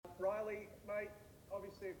Riley, mate,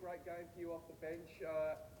 obviously a great game for you off the bench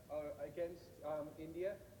against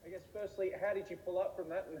India. I guess firstly, how did you pull up from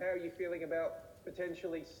that, and how are you feeling about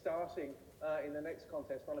potentially starting in the next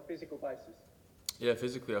contest on a physical basis? Yeah,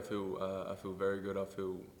 physically I feel very good. I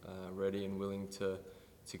feel ready and willing to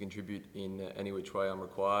contribute in any which way I'm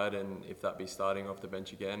required, and if that be starting off the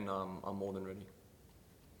bench again, I'm more than ready.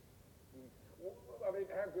 I mean,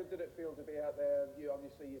 how good did it feel to be out there?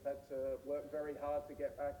 You've had to work very hard to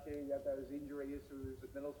get back here. You had those injury issues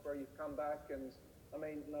at Middlesbrough. You've come back, and I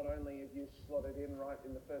mean, not only have you slotted in right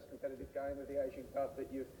in the first competitive game of the Asian Cup, but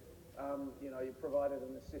you've provided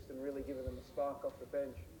an assist and really given them a spark off the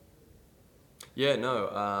bench. Yeah,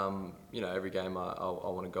 no, every game I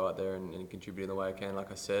want to go out there and contribute in the way I can,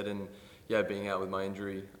 like I said, and yeah, being out with my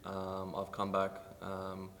injury, I've come back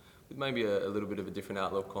with maybe a little bit of a different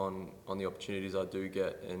outlook on the opportunities I do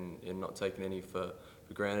get, and not taking any for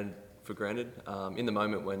granted. In the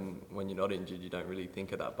moment when you're not injured, you don't really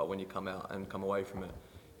think of that, but when you come out and come away from it,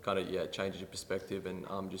 kind of changes your perspective, and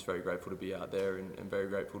I'm just very grateful to be out there and very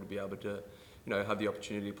grateful to be able to have the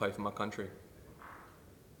opportunity to play for my country.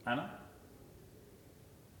 Anna?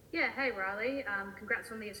 Yeah, hey Riley, congrats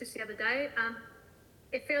on the assist the other day.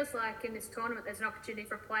 It feels like in this tournament there's an opportunity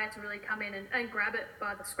for a player to really come in and grab it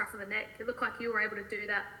by the scruff of the neck. It looked like you were able to do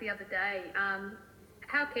that the other day.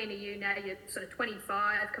 How keen are you now? You're sort of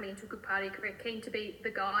 25, coming into a good part of your career, keen to be the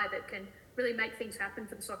guy that can really make things happen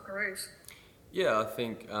for the Socceroos? Yeah, I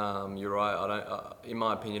think you're right. In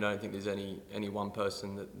my opinion, I don't think there's any one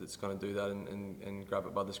person that's going to do that and grab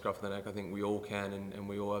it by the scruff of the neck. I think we all can, and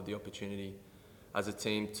we all have the opportunity as a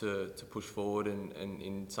team to push forward, and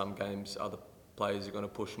in some games other players are going to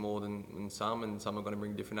push more than some, and some are going to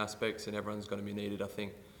bring different aspects, and everyone's going to be needed, I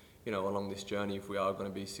think, along this journey if we are going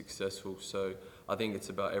to be successful. So I think it's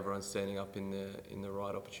about everyone standing up in the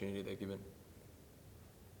right opportunity they're given.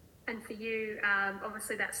 And for you,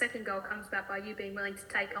 obviously that second goal comes about by you being willing to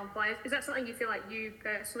take on players. Is that something you feel like you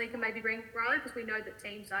personally can maybe bring, Riley? Because we know that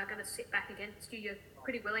teams are going to sit back against you. You're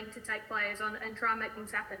pretty willing to take players on and try and make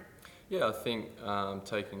things happen. Yeah, I think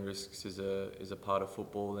taking risks is a part of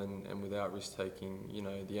football, and without risk taking,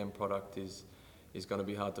 the end product is going to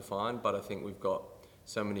be hard to find. But I think we've got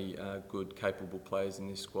so many good, capable players in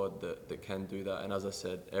this squad that can do that. And as I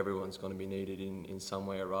said, everyone's going to be needed in some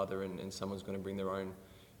way or other, and someone's going to bring their own,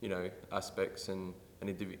 aspects and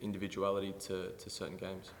individuality to certain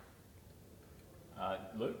games.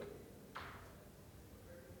 Luke?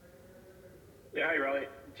 Yeah, hey Riley.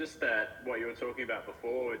 Just what you were talking about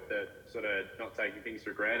before with the sort of not taking things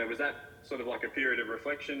for granted, was that sort of like a period of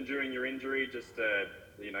reflection during your injury? Just,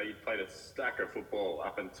 you'd played a stack of football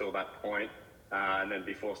up until that point, and then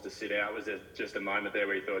be forced to sit out. Was there just a moment there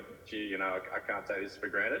where you thought, gee, I can't take this for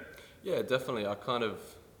granted? Yeah, definitely.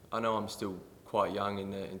 I know I'm still quite young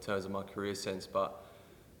in terms of my career sense, but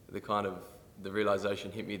the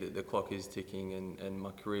realisation hit me that the clock is ticking, and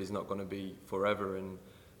my career is not going to be forever, and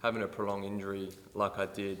having a prolonged injury like I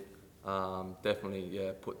did definitely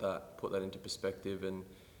put that into perspective. And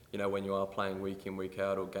when you are playing week in, week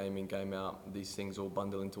out, or game in, game out, these things all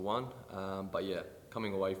bundle into one. But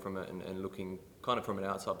coming away from it and looking kind of from an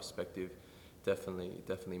outside perspective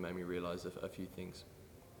definitely made me realise a few things.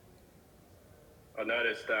 I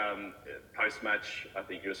noticed post-match, I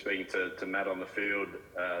think you were speaking to Matt on the field,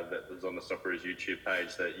 that was on the Socceroos YouTube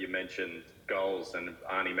page, that you mentioned goals, and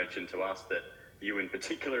Arnie mentioned to us that you in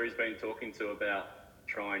particular he's been talking to about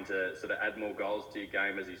trying to sort of add more goals to your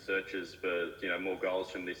game as he searches for more goals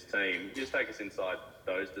from this team. Just take us inside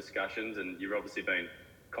those discussions, and you've obviously been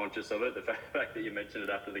conscious of it, the fact that you mentioned it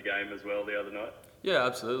after the game as well the other night. Yeah,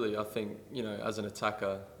 absolutely. I think as an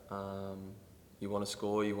attacker, you want to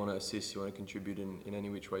score, you want to assist, you want to contribute in any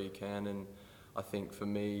which way you can, and I think for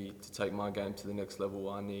me to take my game to the next level,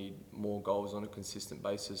 I need more goals on a consistent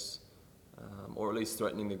basis. Or at least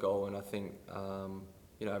threatening the goal. And I think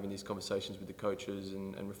having these conversations with the coaches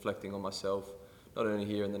and reflecting on myself, not only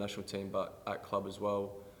here in the national team but at club as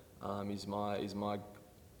well, is my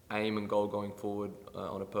aim and goal going forward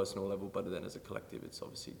on a personal level. But then as a collective, it's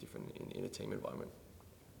obviously different in a team environment.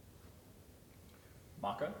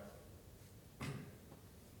 Marco?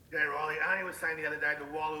 Yeah, Riley, Arnie was saying the other day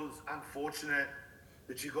that while it was unfortunate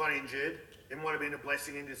that you got injured, it might have been a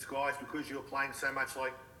blessing in disguise because you were playing so much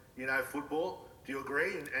like football. Do you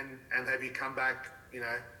agree? And have you come back,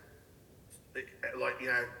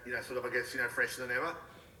 sort of, I guess, fresher than ever?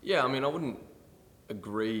 Yeah, I mean, I wouldn't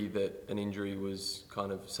agree that an injury was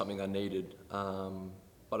kind of something I needed.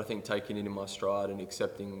 But I think taking it in my stride and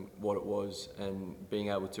accepting what it was and being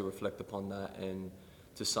able to reflect upon that and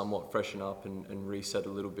to somewhat freshen up and reset a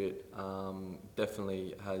little bit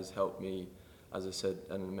definitely has helped me as I said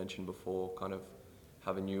and mentioned before, kind of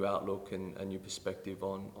have a new outlook and a new perspective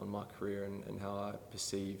on my career and how I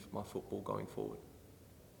perceive my football going forward.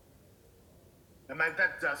 And mate,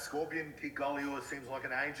 that Scorpion kick goal of yours seems like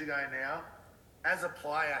an age ago now. As a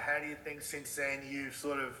player, how do you think since then you've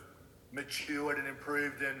sort of matured and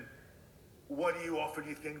improved, and what do you offer, do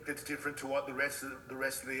you think, that's different to what the rest of the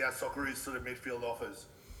Socceroos sort of midfield offers?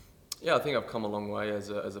 Yeah, I think I've come a long way as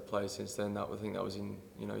a player since then. I think that was in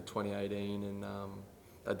 2018, and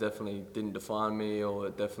that definitely didn't define me, or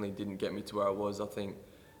it definitely didn't get me to where I was. I think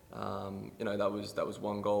that was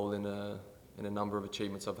one goal in a number of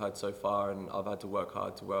achievements I've had so far, and I've had to work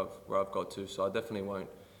hard to where I've got to. So I definitely won't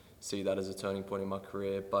see that as a turning point in my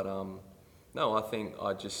career. But no, I think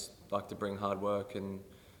I just like to bring hard work and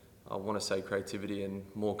I want to say creativity and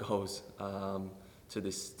more goals to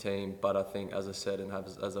this team. But I think, as I said, and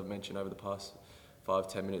as I've mentioned over the past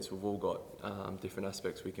 5-10 minutes, we've all got different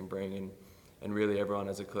aspects we can bring, and really everyone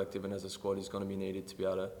as a collective and as a squad is going to be needed to be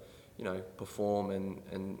able to perform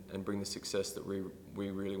and bring the success that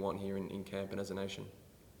we really want here in camp and as a nation.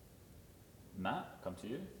 Matt, come to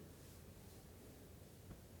you.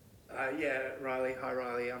 Yeah, Riley. Hi,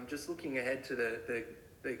 Riley. I'm just looking ahead to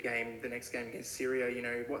the next game against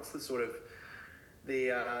Syria. What's the sort of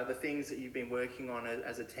the things that you've been working on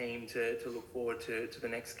as a team to look forward to the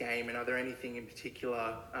next game, and are there anything in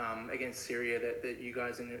particular against Syria that you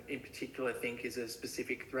guys in particular think is a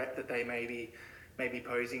specific threat that they may be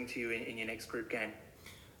posing to you in your next group game?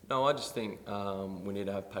 No, I just think we need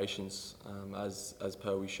to have patience, as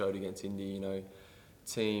per we showed against India.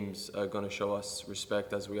 Teams are going to show us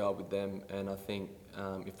respect as we are with them, and I think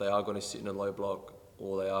if they are going to sit in a low block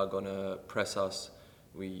or they are going to press us,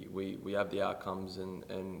 we have the outcomes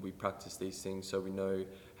and we practice these things so we know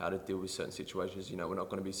how to deal with certain situations. We're not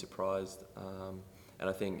going to be surprised, and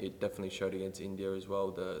I think it definitely showed against India as well,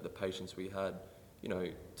 the patience we had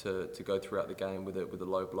to go throughout the game with a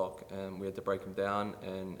low block, and we had to break them down,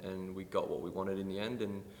 and we got what we wanted in the end,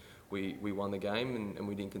 and we won the game, and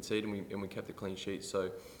we didn't concede, and we kept a clean sheet. So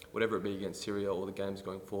whatever it be against Syria or the games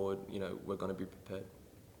going forward, we're going to be prepared.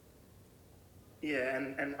 Yeah,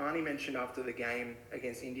 and Arnie mentioned after the game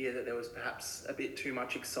against India that there was perhaps a bit too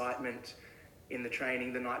much excitement in the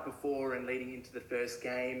training the night before and leading into the first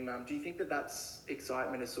game. Do you think that's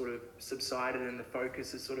excitement has sort of subsided and the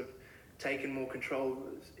focus has sort of taken more control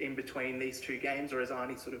in between these two games, or has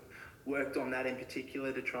Arnie sort of worked on that in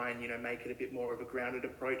particular to try and make it a bit more of a grounded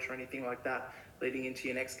approach or anything like that leading into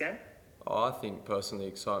your next game? Oh, I think personally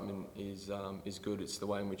excitement is good. It's the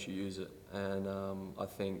way in which you use it, and I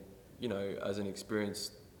think as an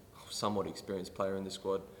somewhat experienced player in the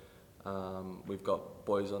squad, we've got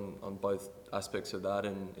boys on both aspects of that,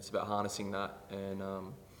 and it's about harnessing that. And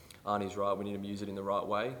Arnie's right, we need to use it in the right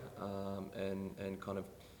way, and kind of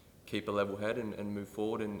keep a level head and move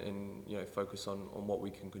forward and focus on what we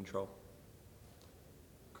can control.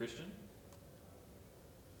 Christian?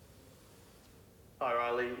 Hi,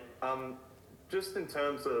 Riley. Just in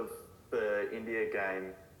terms of the India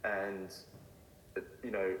game and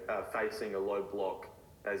facing a low block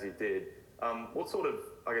as he did, what sort of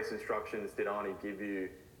instructions did Arnie give you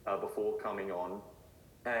before coming on?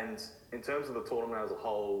 And in terms of the tournament as a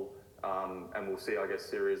whole, and we'll see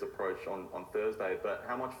Syria's approach on Thursday, but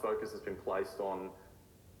how much focus has been placed on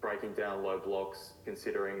breaking down low blocks,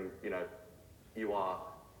 considering you are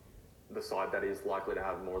the side that is likely to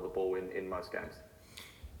have more of the ball in most games?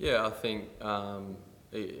 Yeah, I think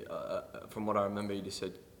from what I remember, he just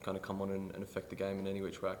said kind of come on and affect the game in any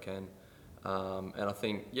which way I can. And I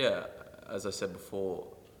think, as I said before,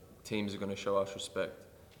 teams are going to show us respect,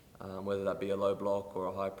 whether that be a low block or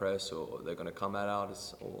a high press, or they're going to come at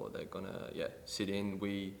us, or they're going to sit in.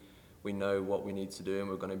 We know what we need to do, and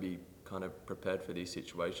we're going to be kind of prepared for these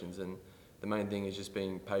situations. And the main thing is just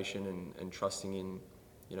being patient and trusting in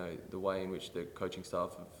the way in which the coaching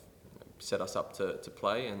staff have set us up to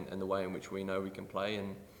play, and the way in which we know we can play,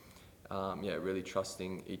 and really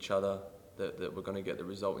trusting each other that we're going to get the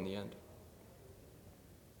result in the end.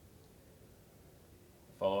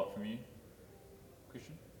 Follow up from you,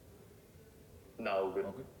 Christian? No, all good.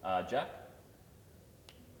 All good. Jack?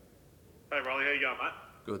 Hey Riley, how you going, mate?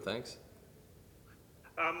 Good, thanks.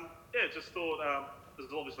 Just thought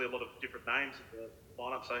there's obviously a lot of different names in the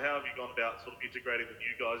lineup, so how have you gone about sort of integrating the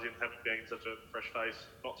new guys in, having been such a fresh face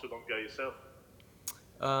not too long ago yourself?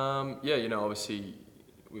 Obviously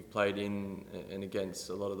we've played in and against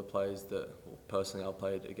a lot of the players personally I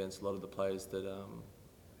played against a lot of the players that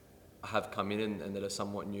have come in and that are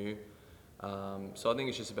somewhat new. So I think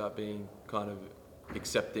it's just about being kind of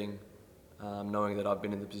accepting, knowing that I've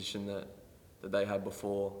been in the position that they had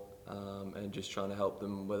before, and just trying to help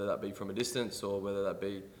them, whether that be from a distance or whether that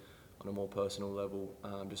be on a more personal level,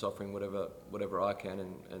 just offering whatever I can,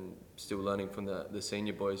 and still learning from the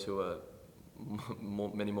senior boys who are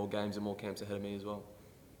many more games and more camps ahead of me as well.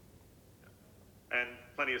 And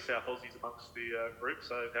plenty of South Aussies amongst the group,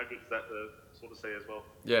 so how good is that to sort of see as well?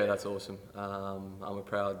 Yeah, that's awesome. I'm a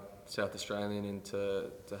proud South Australian, and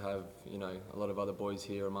to have a lot of other boys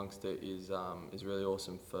here amongst it is really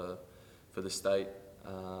awesome for the state,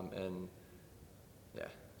 and yeah,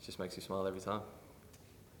 it just makes you smile every time.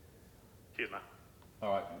 Cheers, mate. All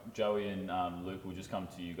right, Joey and Luke, we'll just come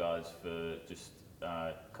to you guys for just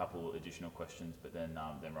a couple additional questions, but then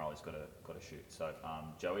Riley's got to shoot. So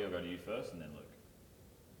Joey, I'll go to you first, and then Luke.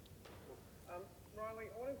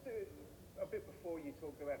 Riley, I wanted to, a bit before you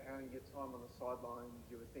talked about how your time on the sidelines,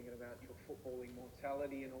 you were thinking about your footballing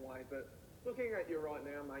mortality in a way, but looking at you right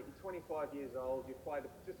now, mate, you're 25 years old, you've played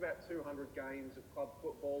just about 200 games of club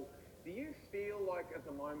football. Do you feel like at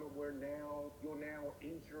the moment you're now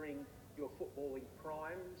entering your footballing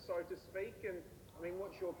prime, so to speak? And I mean,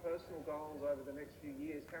 what's your personal goals over the next few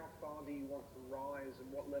years? How far do you want to rise,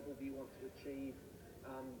 and what level do you want to achieve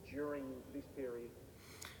during this period?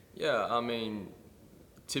 Yeah, I mean,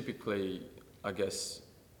 typically, I guess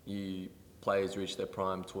players reach their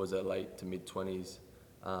prime towards their late to mid-20s.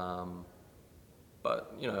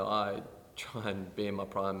 But, I try and be in my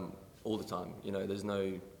prime all the time. There's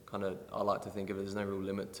no I like to think of it, there's no real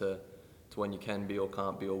limit to when you can be or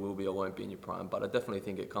can't be or will be or won't be in your prime. But I definitely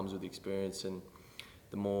think it comes with experience, and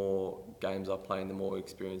the more games I play and the more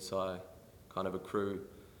experience I kind of accrue,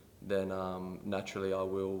 then naturally I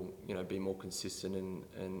will, be more consistent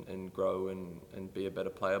and grow and be a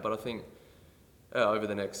better player. But I think over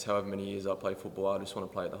the next however many years I play football, I just want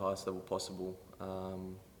to play at the highest level possible,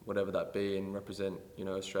 whatever that be, and represent,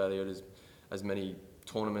 Australia at as many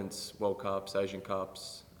tournaments, World Cups, Asian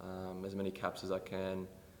Cups, as many caps as I can.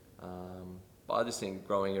 But I just think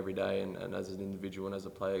growing every day and as an individual and as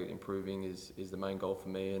a player, improving is the main goal for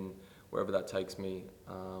me, and wherever that takes me,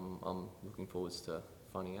 I'm looking forward to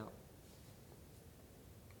finding out.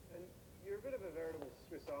 And you're a bit of a veritable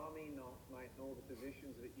Swiss Army knife, mate, in all the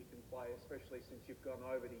positions that you can play, especially since you've gone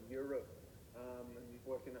over to Europe and you've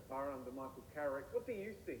worked in a borough under Michael Carrick. What do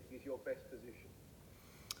you think is your best position?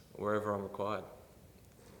 Wherever I'm required.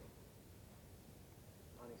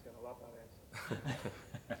 Arnie's going to love that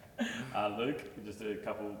answer. Luke, just a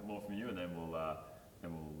couple more from you, and then we'll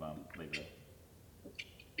leave it there.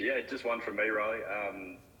 Yeah, just one from me, Riley.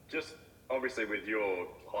 Just obviously with your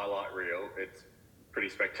highlight reel, it's pretty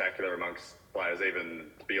spectacular amongst players, even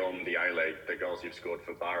beyond the A-League, the goals you've scored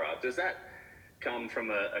for Borough. Does that come from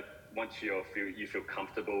once you feel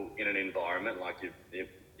comfortable in an environment like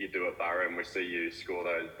you do at Borough, and we see you score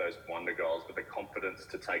those wonder goals, but the confidence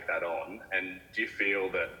to take that on? And do you feel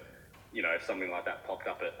that, if something like that popped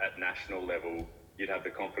up at national level, you'd have the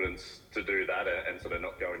confidence to do that and sort of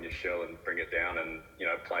not go in your shell and bring it down and,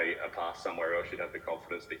 play a pass somewhere else? You'd have the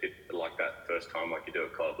confidence to hit like that first time like you do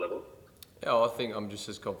at club level? Yeah, I think I'm just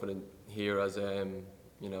as confident here as I am,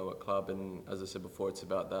 at club. And as I said before, it's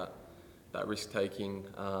about that risk-taking.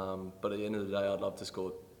 But at the end of the day, I'd love to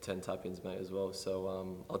score 10 tap-ins, mate, as well.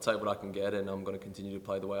 So I'll take what I can get, and I'm going to continue to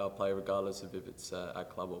play the way I play regardless of if it's at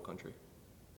club or country.